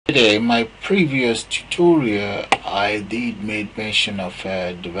Today, in my previous tutorial, I did make mention of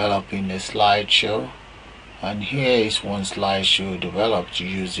developing a slideshow, and here is one slideshow developed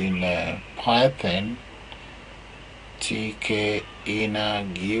using Python Tkinter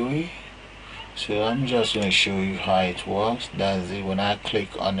GUI. So I'm just going to show you how it works. That's it. When I click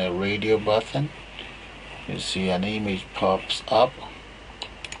on the radio button, you see an image pops up.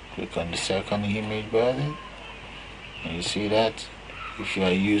 Click on the second image button, and you see that. If you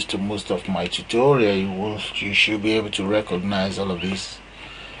are used to most of my tutorial, you should be able to recognize all of these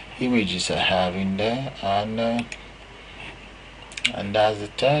images I have in there, and that's the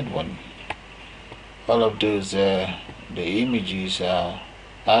third one. All of those the images are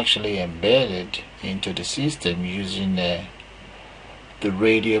actually embedded into the system using the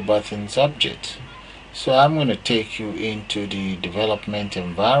radio button subject. So I'm going to take you into the development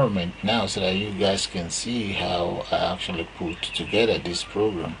environment now so that you guys can see how I actually put together this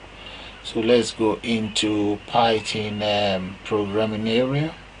program. So let's go into Python programming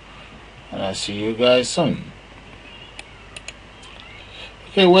area, and I'll see you guys soon.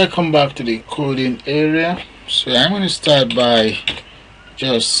 Okay, welcome back to the coding area. So I'm going to start by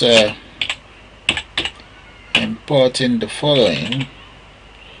just importing the following.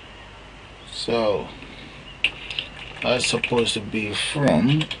 So that's supposed to be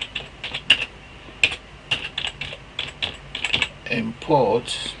from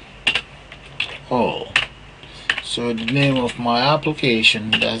import all. So the name of my application,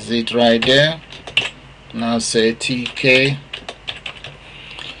 that's it right there. Now say TK.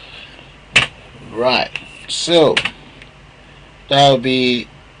 Right, so that'll be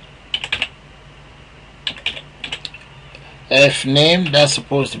f name. That's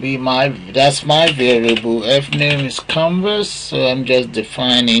supposed to be my variable. F name is canvas, so I'm just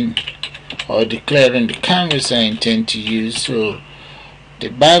defining or declaring the canvas I intend to use. So the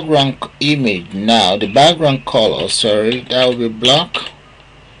background image, now the background color, sorry, that will be black,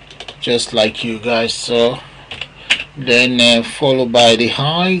 just like you guys saw. Then followed by the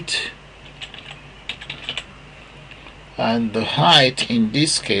height, and the height in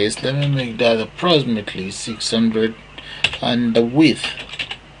this case, let me make that approximately 600. And the width,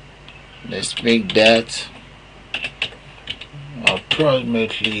 let's make that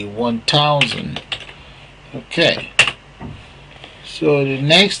approximately 1000. Okay, so the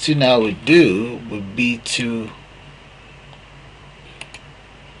next thing I would do would be to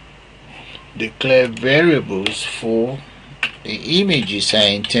declare variables for the images I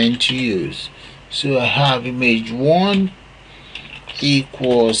intend to use. So I have image 1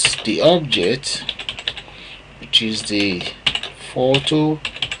 equals the object, which is the photo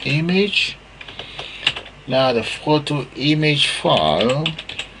image. Now the photo image file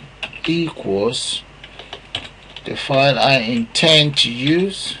equals the file I intend to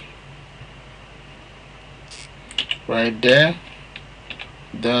use, right there,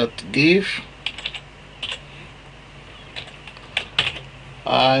 .gif,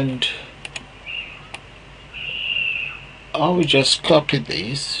 and I will just copy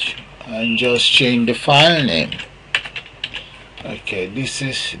this and just change the file name. Okay,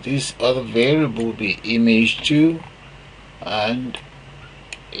 this other variable will be image2 and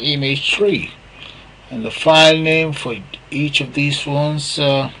image3, and the file name for each of these ones,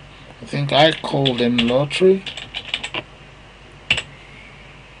 I think I call them lottery.png,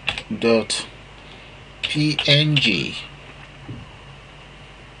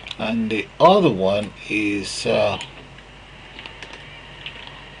 and the other one is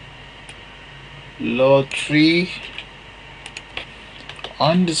lottery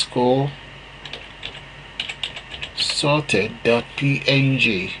underscore sorted.png.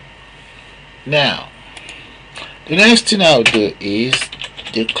 Now the next thing I'll do is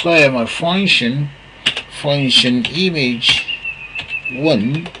declare my function image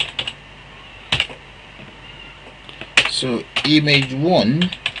 1. So image 1,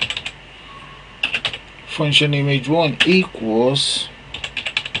 function image 1 equals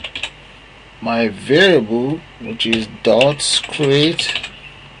my variable, which is .create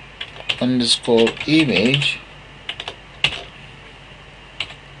underscore image,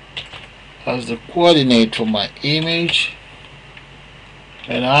 as the coordinate for my image,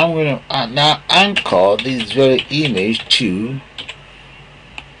 and I'm going to now anchor this very image to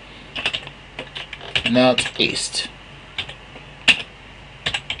northeast.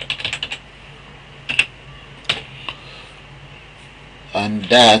 And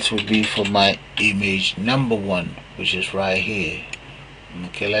that would be for my image number 1, which is right here.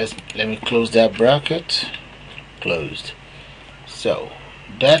 Okay, let me close that bracket. Closed. So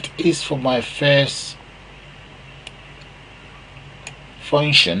that is for my first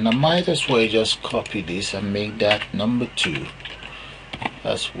function, I might as well just copy this and make that number 2.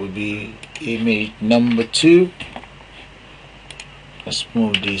 That will be image number 2. Let's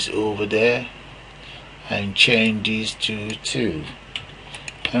move this over there and change these to 2,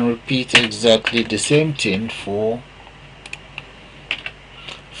 and repeat exactly the same thing for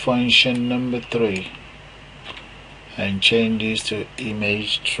function number 3 and change this to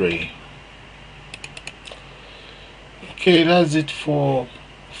image 3. Okay, that's it for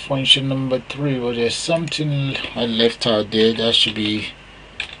function number 3. But there's something I left out there. That should be,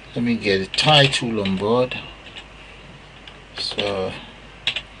 let me get a title on board. So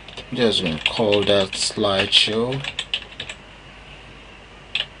I'm just going to call that slideshow.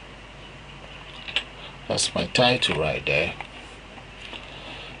 That's my title right there.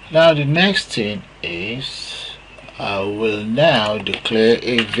 Now the next thing is I will now declare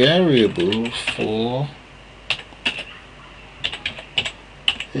a variable for,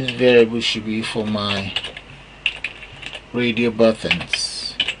 this variable should be for my radio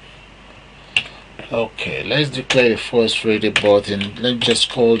buttons. Okay, let's declare the first radio button. Let's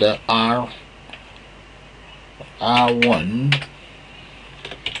just call that R1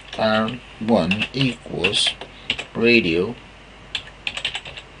 equals radio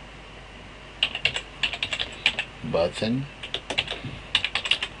button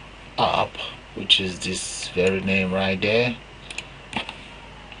up, which is this very name right there,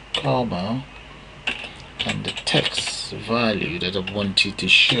 comma, and the text value that I want it to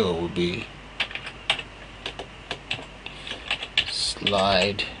show will be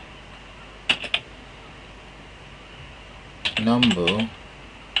slide number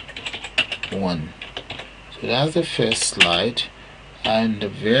 1. So that's the first slide, and the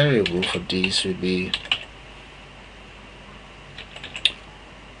variable for this will be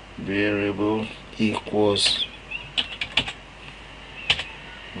variable equals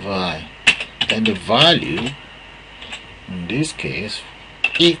vi, and the value in this case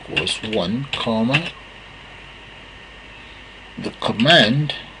equals 1, comma, the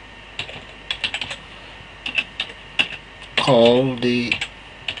command called the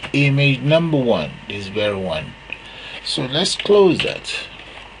image number 1, this very one. So let's close that.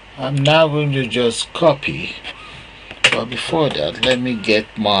 I'm now going to just copy, but before that let me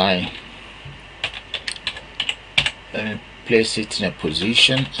place it in a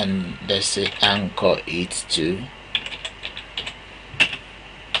position, and let's say anchor it to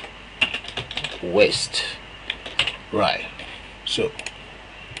west. Right, so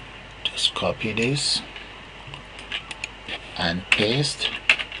just copy this and paste.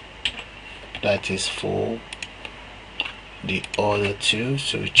 That is for the other 2,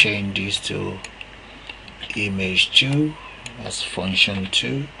 so change this to image 2 as function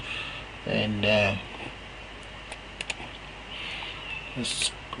 2, and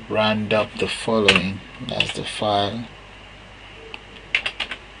let's round up the following. That's the file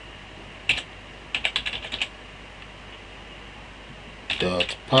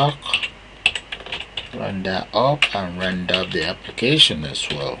 .pack. Run that up and run up the application as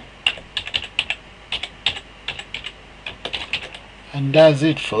well. And that's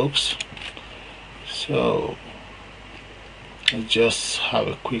it, folks. So let's just have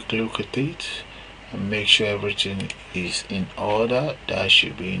a quick look at it and make sure everything is in order. That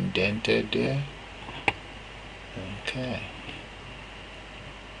should be indented there.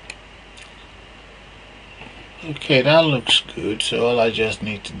 Okay, that looks good. So all I just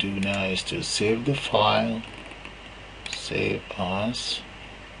need to do now is to save the file, save as,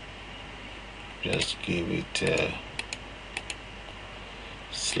 just give it a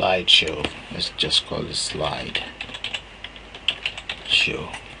slideshow. Let's just call it slide show.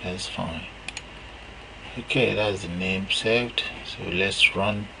 That's fine. Okay, that's the name saved. So let's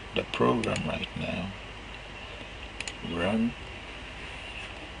run the program right now. Run.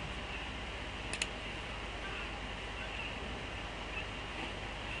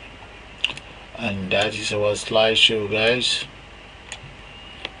 And that is our slideshow, guys.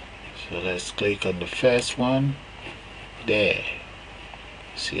 So let's click on the first one there.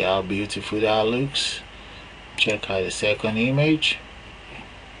 See how beautiful that looks. Check out the second image.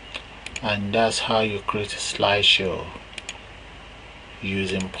 And that's how you create a slideshow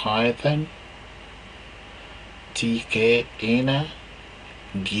using Python, Tkinter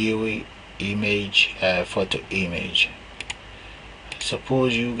GUI image, photo image.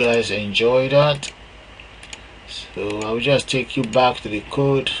 Suppose you guys enjoy that. So I'll just take you back to the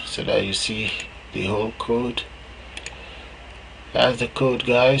code so that you see the whole code. That's the code,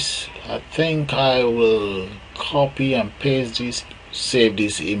 guys. I think I will copy and paste this, save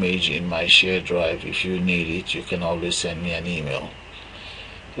this image in my shared drive. If you need it, you can always send me an email.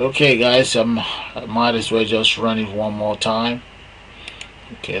 Okay guys, I might as well just run it one more time.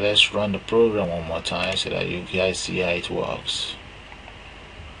 Okay, let's run the program one more time so that you guys see how it works.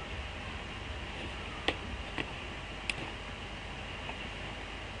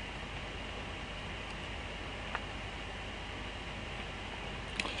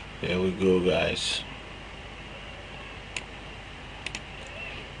 There we go guys.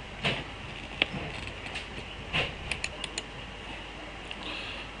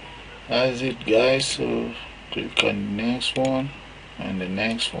 That's it guys, so click on the next one and the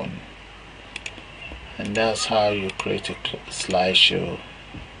next one, and that's how you create a slideshow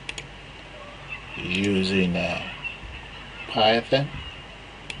using Python,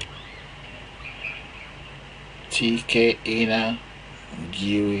 Tkinter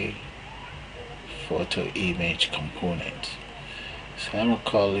GUI photo image component. So I'm gonna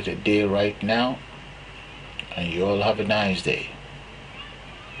call it a day right now, and you all have a nice day.